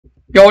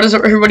Yo, what is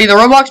up, everybody? The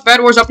Roblox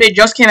Bedwars update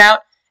just came out.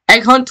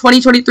 Egg Hunt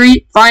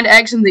 2023. Find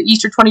eggs in the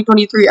Easter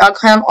 2023 Egg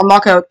Hunt.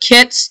 Unlock a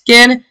kit,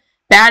 skin,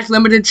 badge,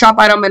 limited shop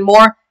item, and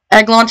more.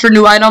 Egg launcher,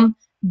 new item.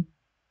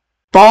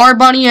 Bar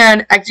Bunny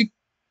and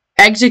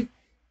Executor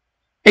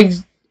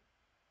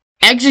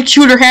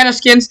Hannah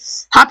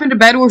skins. Hop into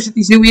Bedwars with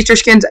these new Easter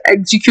skins.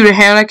 Executor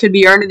Hannah could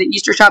be earned in the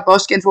Easter shop.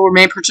 Both skins will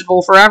remain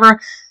purchasable forever.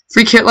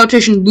 Free kit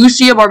location: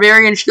 Lucia,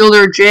 Barbarian,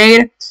 Shielder,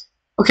 Jade.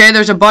 Okay,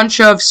 there's a bunch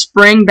of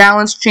spring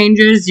balance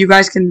changes. You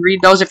guys can read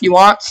those if you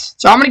want.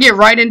 So I'm going to get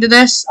right into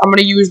this. I'm going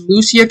to use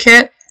Lucia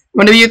kit. I'm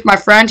going to be with my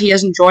friend. He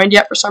hasn't joined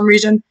yet for some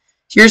reason.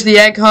 Here's the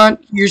egg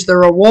hunt. Here's the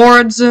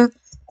rewards.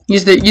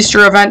 Here's the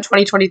Easter event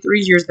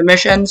 2023. Here's the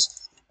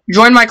missions.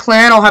 Join my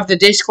clan. I'll have the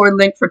Discord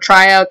link for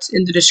tryouts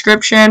in the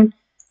description.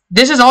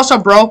 This is also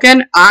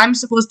broken. I'm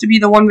supposed to be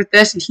the one with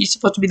this, and he's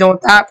supposed to be the one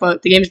with that,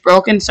 but the game's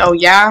broken, so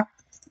yeah.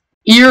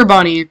 Ear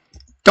Bunny.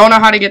 Don't know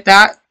how to get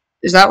that.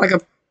 Is that like a...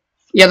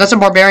 Yeah, that's a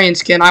Barbarian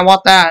skin. I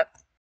want that.